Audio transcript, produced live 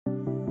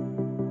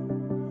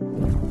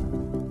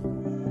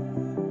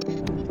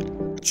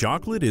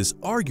Chocolate is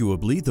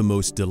arguably the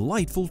most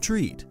delightful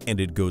treat, and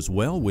it goes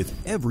well with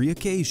every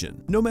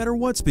occasion, no matter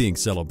what's being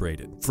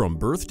celebrated. From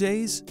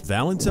birthdays,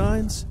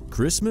 Valentine's,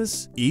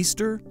 Christmas,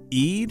 Easter,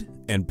 Eid,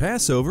 and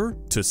Passover,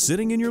 to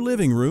sitting in your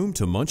living room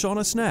to munch on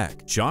a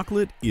snack,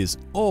 chocolate is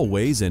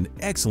always an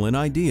excellent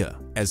idea.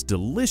 As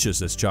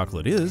delicious as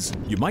chocolate is,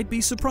 you might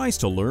be surprised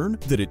to learn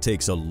that it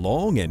takes a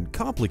long and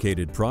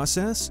complicated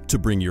process to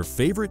bring your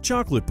favorite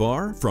chocolate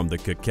bar from the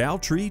cacao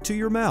tree to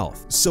your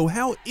mouth. So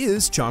how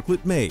is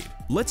chocolate made?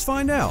 Let's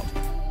find out.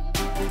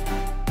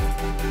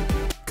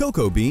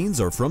 Cocoa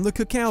beans are from the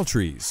cacao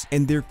trees,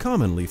 and they're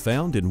commonly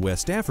found in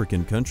West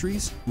African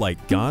countries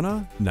like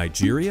Ghana,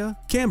 Nigeria,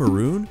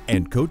 Cameroon,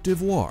 and Côte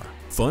d'Ivoire.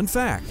 Fun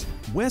fact,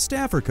 West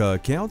Africa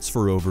accounts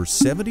for over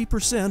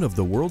 70% of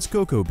the world's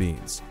cocoa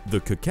beans. The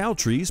cacao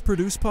trees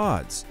produce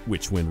pods,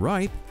 which when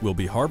ripe, will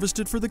be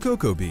harvested for the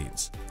cocoa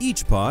beans.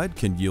 Each pod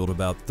can yield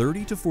about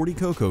 30 to 40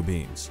 cocoa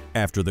beans.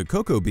 After the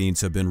cocoa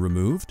beans have been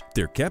removed,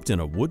 they're kept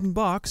in a wooden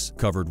box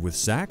covered with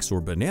sacks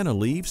or banana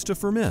leaves to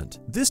ferment.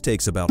 This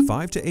takes about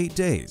 5 to 8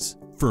 days.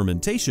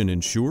 Fermentation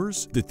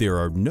ensures that there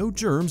are no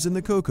germs in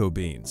the cocoa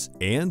beans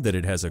and that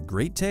it has a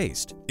great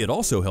taste. It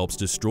also helps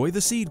destroy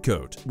the seed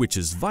coat, which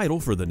is vital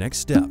for the next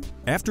step.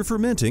 After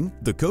fermenting,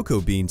 the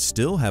cocoa beans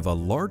still have a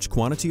large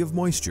quantity of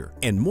moisture,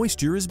 and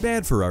moisture is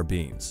bad for our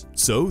beans.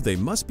 So they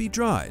must be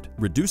dried,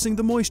 reducing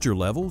the moisture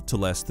level to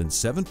less than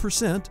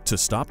 7% to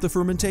stop the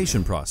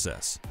fermentation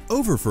process.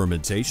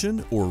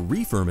 Over-fermentation or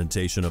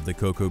re-fermentation of the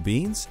cocoa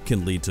beans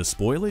can lead to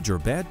spoilage or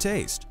bad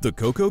taste. The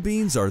cocoa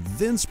beans are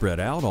then spread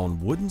out on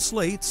wooden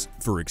slates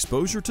for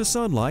exposure to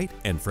sunlight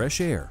and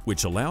fresh air,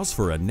 which allows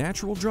for a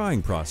natural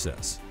drying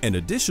process. An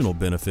additional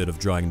benefit of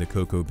drying the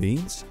cocoa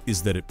beans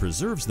is that it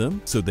preserves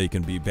them so they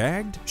can be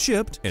bagged,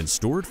 shipped, and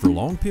stored for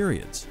long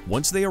periods.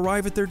 Once they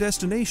arrive at their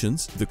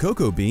destinations, the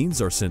cocoa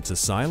beans are sent to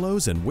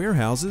silos and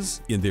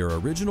warehouses in their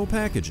original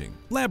packaging.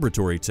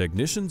 Laboratory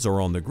technicians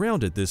are on the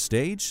ground at this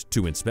stage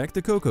to inspect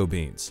the cocoa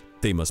beans.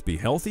 They must be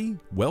healthy,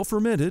 well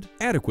fermented,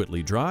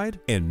 adequately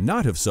dried, and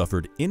not have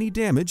suffered any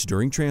damage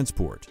during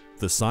transport.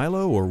 The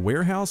silo or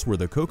warehouse where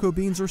the cocoa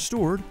beans are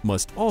stored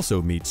must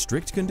also meet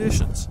strict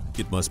conditions.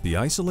 It must be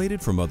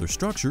isolated from other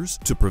structures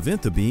to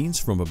prevent the beans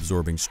from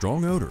absorbing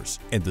strong odors,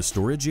 and the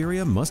storage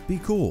area must be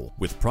cool,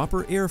 with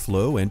proper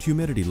airflow and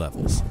humidity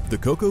levels. The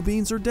cocoa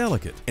beans are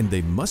delicate, and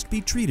they must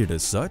be treated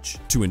as such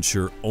to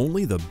ensure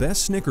only the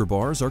best Snicker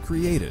bars are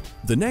created.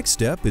 The next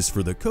step is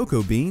for the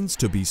cocoa beans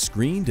to be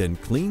screened and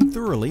cleaned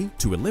thoroughly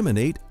to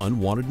eliminate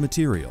unwanted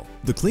material.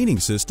 The cleaning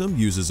system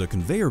uses a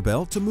conveyor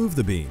belt to move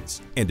the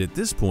beans, and at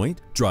this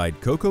point, dried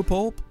cocoa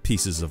pulp,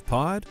 pieces of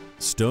pod,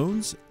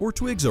 stones, or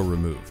twigs are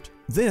removed.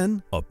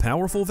 Then, a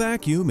powerful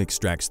vacuum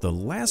extracts the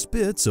last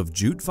bits of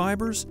jute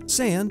fibers,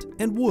 sand,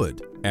 and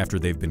wood. After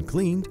they've been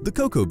cleaned, the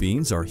cocoa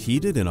beans are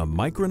heated in a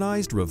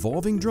micronized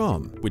revolving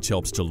drum, which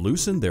helps to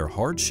loosen their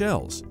hard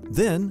shells.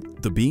 Then,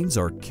 the beans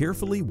are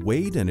carefully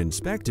weighed and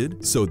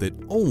inspected so that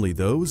only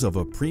those of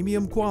a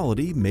premium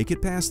quality make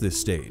it past this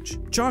stage.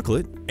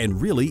 Chocolate,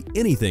 and really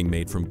anything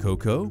made from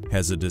cocoa,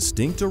 has a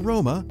distinct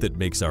aroma that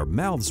makes our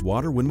mouths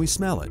water when we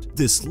smell it.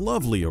 This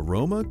lovely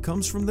aroma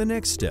comes from the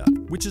next step,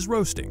 which is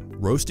roasting.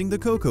 Roasting the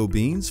cocoa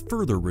beans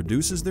further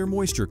reduces their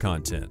moisture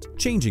content,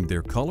 changing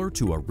their color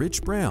to a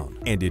rich brown,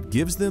 and it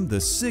gives them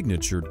the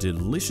signature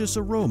delicious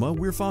aroma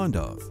we're fond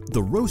of.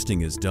 The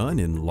roasting is done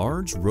in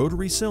large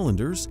rotary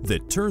cylinders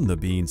that turn the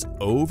beans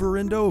over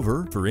and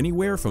over for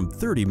anywhere from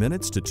 30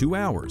 minutes to 2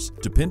 hours,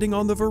 depending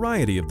on the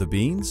variety of the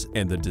beans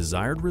and the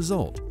desired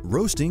result.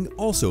 Roasting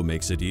also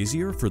makes it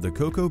easier for the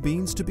cocoa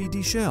beans to be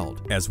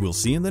deshelled, as we'll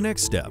see in the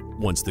next step.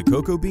 Once the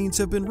cocoa beans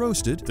have been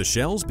roasted, the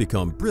shells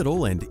become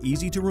brittle and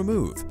easy to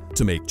remove.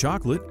 To make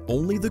chocolate,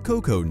 only the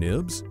cocoa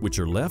nibs, which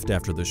are left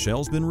after the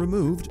shell's been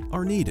removed,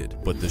 are needed,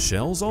 but the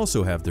shells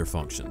also have their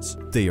functions.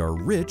 They are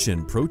rich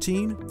in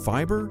protein,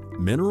 fiber,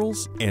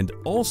 minerals, and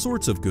all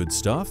sorts of good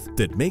stuff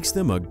that makes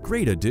them a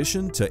great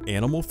addition to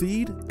animal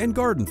feed and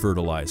garden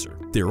fertilizer.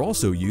 They're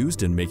also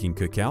used in making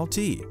cacao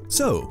tea.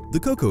 So, the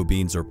cocoa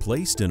beans are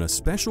placed in a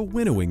special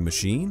winnowing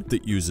machine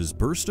that uses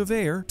bursts of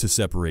air to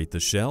separate the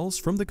shells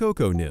from the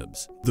cocoa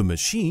nibs. The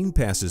machine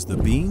passes the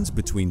beans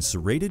between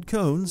serrated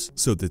cones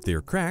so that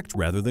they're cracked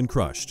rather than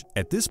crushed.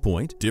 At this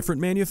point,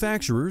 different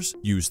manufacturers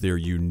use their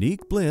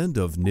unique blend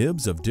of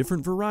nibs of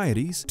different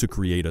varieties to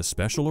create a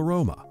special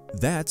aroma.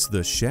 That's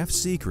the chef's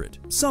secret.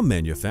 Some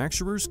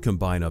manufacturers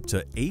combine up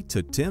to 8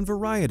 to 10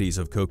 varieties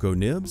of cocoa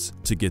nibs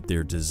to get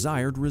their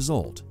desired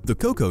result. The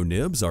cocoa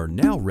nibs are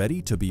now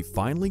ready to be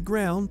finely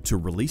ground to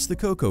release the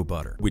cocoa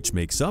butter, which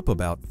makes up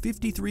about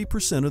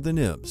 53% of the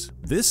nibs.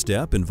 This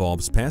step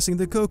involves passing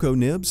the cocoa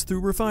nibs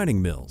through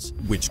refining mills,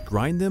 which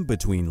grind them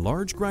between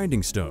large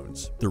grinding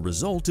stones. The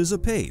result is a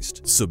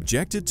paste,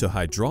 subjected to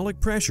hydraulic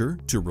pressure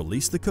to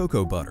release the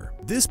cocoa butter.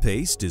 This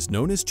paste is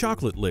known as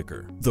chocolate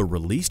liquor. The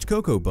released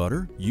cocoa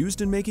butter,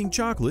 used in making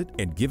chocolate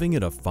and giving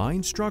it a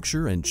fine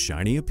structure and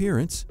shiny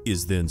appearance,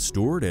 is then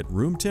stored at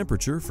room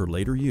temperature for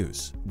later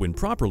use. When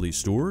properly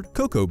stored,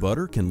 cocoa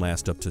butter can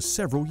last up to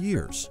several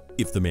years.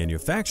 If the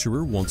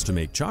manufacturer wants to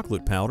make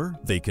chocolate powder,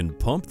 they can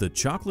pump the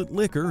chocolate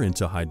liquor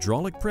into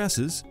hydraulic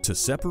presses to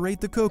separate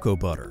the cocoa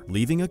butter,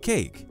 leaving a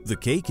cake. The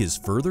cake is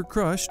further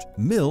crushed,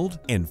 milled,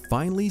 and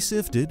finely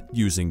sifted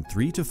using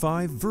 3 to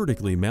 5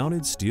 vertically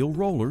mounted steel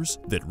rollers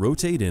that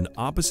rotate in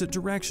opposite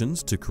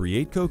directions to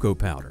create cocoa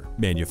powder.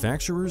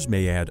 Manufacturers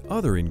may add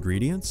other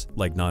ingredients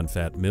like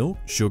non-fat milk,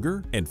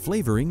 sugar, and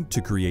flavoring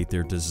to create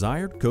their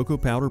desired cocoa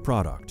powder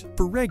product.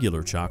 For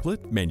regular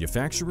chocolate,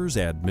 manufacturers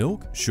add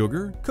milk,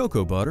 sugar,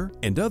 cocoa butter,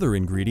 and other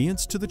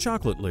ingredients to the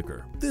chocolate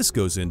liquor. This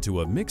goes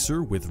into a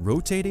mixer with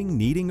rotating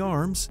kneading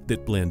arms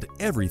that blend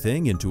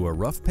everything into a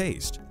rough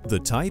paste. The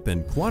type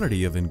and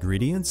quantity of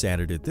ingredients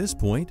added at this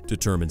point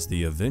determines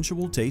the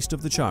eventual taste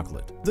of the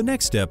chocolate. The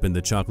next step in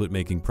the chocolate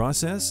making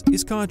process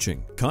is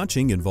conching.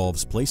 Conching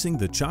involves placing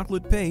the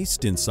chocolate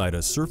paste inside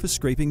a surface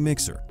scraping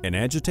mixer, an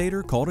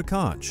agitator called a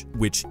conch,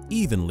 which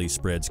evenly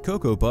spreads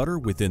cocoa butter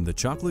within the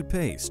chocolate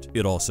paste.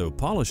 It also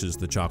polishes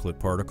the chocolate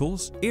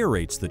particles,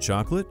 aerates the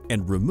chocolate,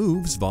 and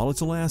removes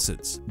volatile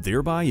acids,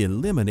 thereby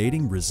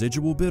eliminating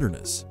residual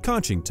bitterness.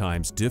 Conching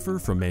times differ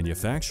from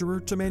manufacturer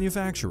to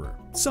manufacturer.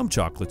 Some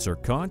chocolates are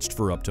conched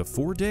for up to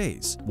 4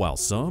 days, while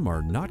some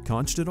are not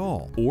conched at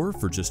all, or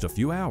for just a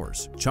few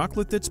hours.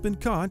 Chocolate that's been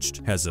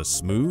conched has a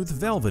smooth,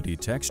 velvety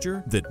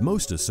texture that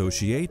most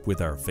associate with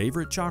our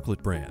favorite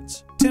chocolate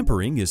brands.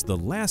 Tempering is the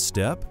last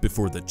step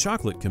before the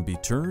chocolate can be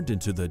turned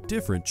into the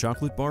different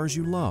chocolate bars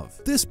you love.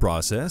 This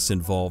process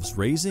involves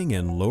raising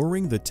and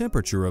lowering the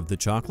temperature of the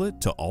chocolate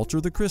to alter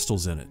the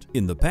crystals in it.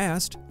 In the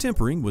past,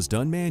 tempering was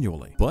done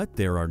manually, but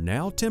there are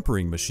now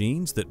tempering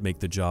machines that make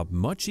the job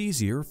much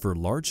easier for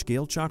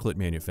large-scale chocolate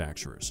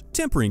manufacturers.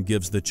 Tempering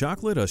gives the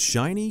chocolate a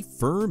shiny,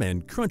 firm,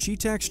 and crunchy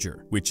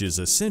texture, which is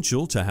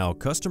essential to how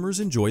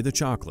customers enjoy the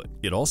chocolate.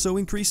 It also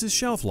increases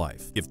shelf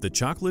life. If the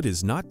chocolate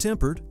is not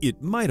tempered,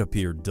 it might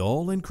appear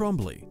dull and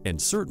crumbly,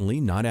 and certainly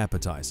not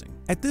appetizing.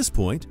 At this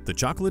point, the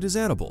chocolate is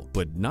edible,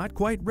 but not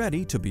quite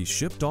ready to be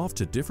shipped off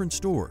to different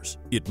stores.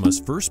 It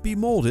must first be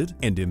molded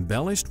and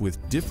embellished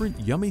with different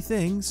yummy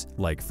things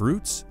like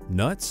fruits,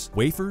 nuts,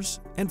 wafers,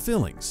 and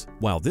fillings.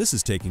 While this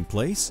is taking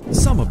place,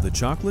 some of the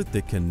chocolate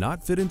that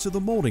cannot fit into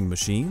the molding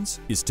machines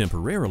is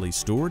temporarily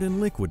stored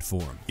in liquid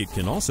form. It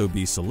can also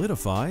be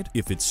solidified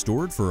if it's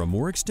stored for a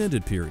more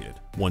extended period.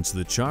 Once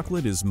the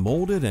chocolate is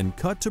molded and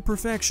cut to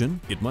perfection,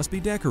 it must be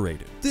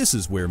decorated. This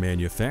is where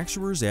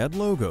manufacturers add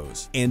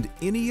logos and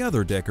any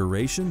other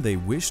decoration they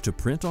wish to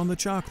print on the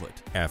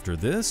chocolate. After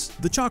this,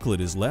 the chocolate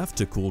is left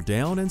to cool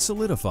down and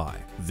solidify,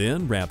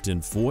 then wrapped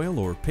in foil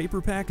or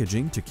paper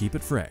packaging to keep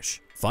it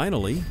fresh.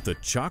 Finally, the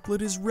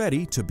chocolate is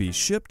ready to be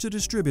shipped to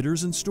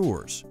distributors and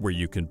stores, where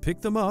you can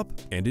pick them up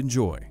and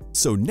enjoy.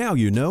 So now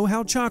you know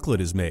how chocolate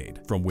is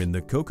made, from when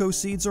the cocoa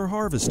seeds are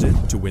harvested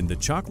to when the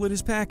chocolate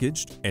is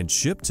packaged and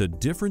shipped to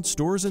different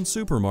stores and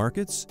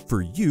supermarkets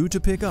for you to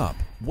pick up.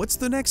 What's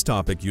the next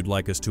topic you'd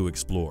like us to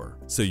explore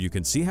so you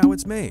can see how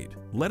it's made?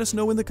 Let us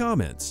know in the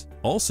comments.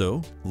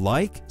 Also,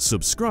 like,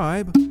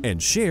 subscribe,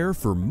 and share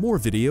for more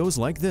videos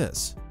like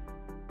this.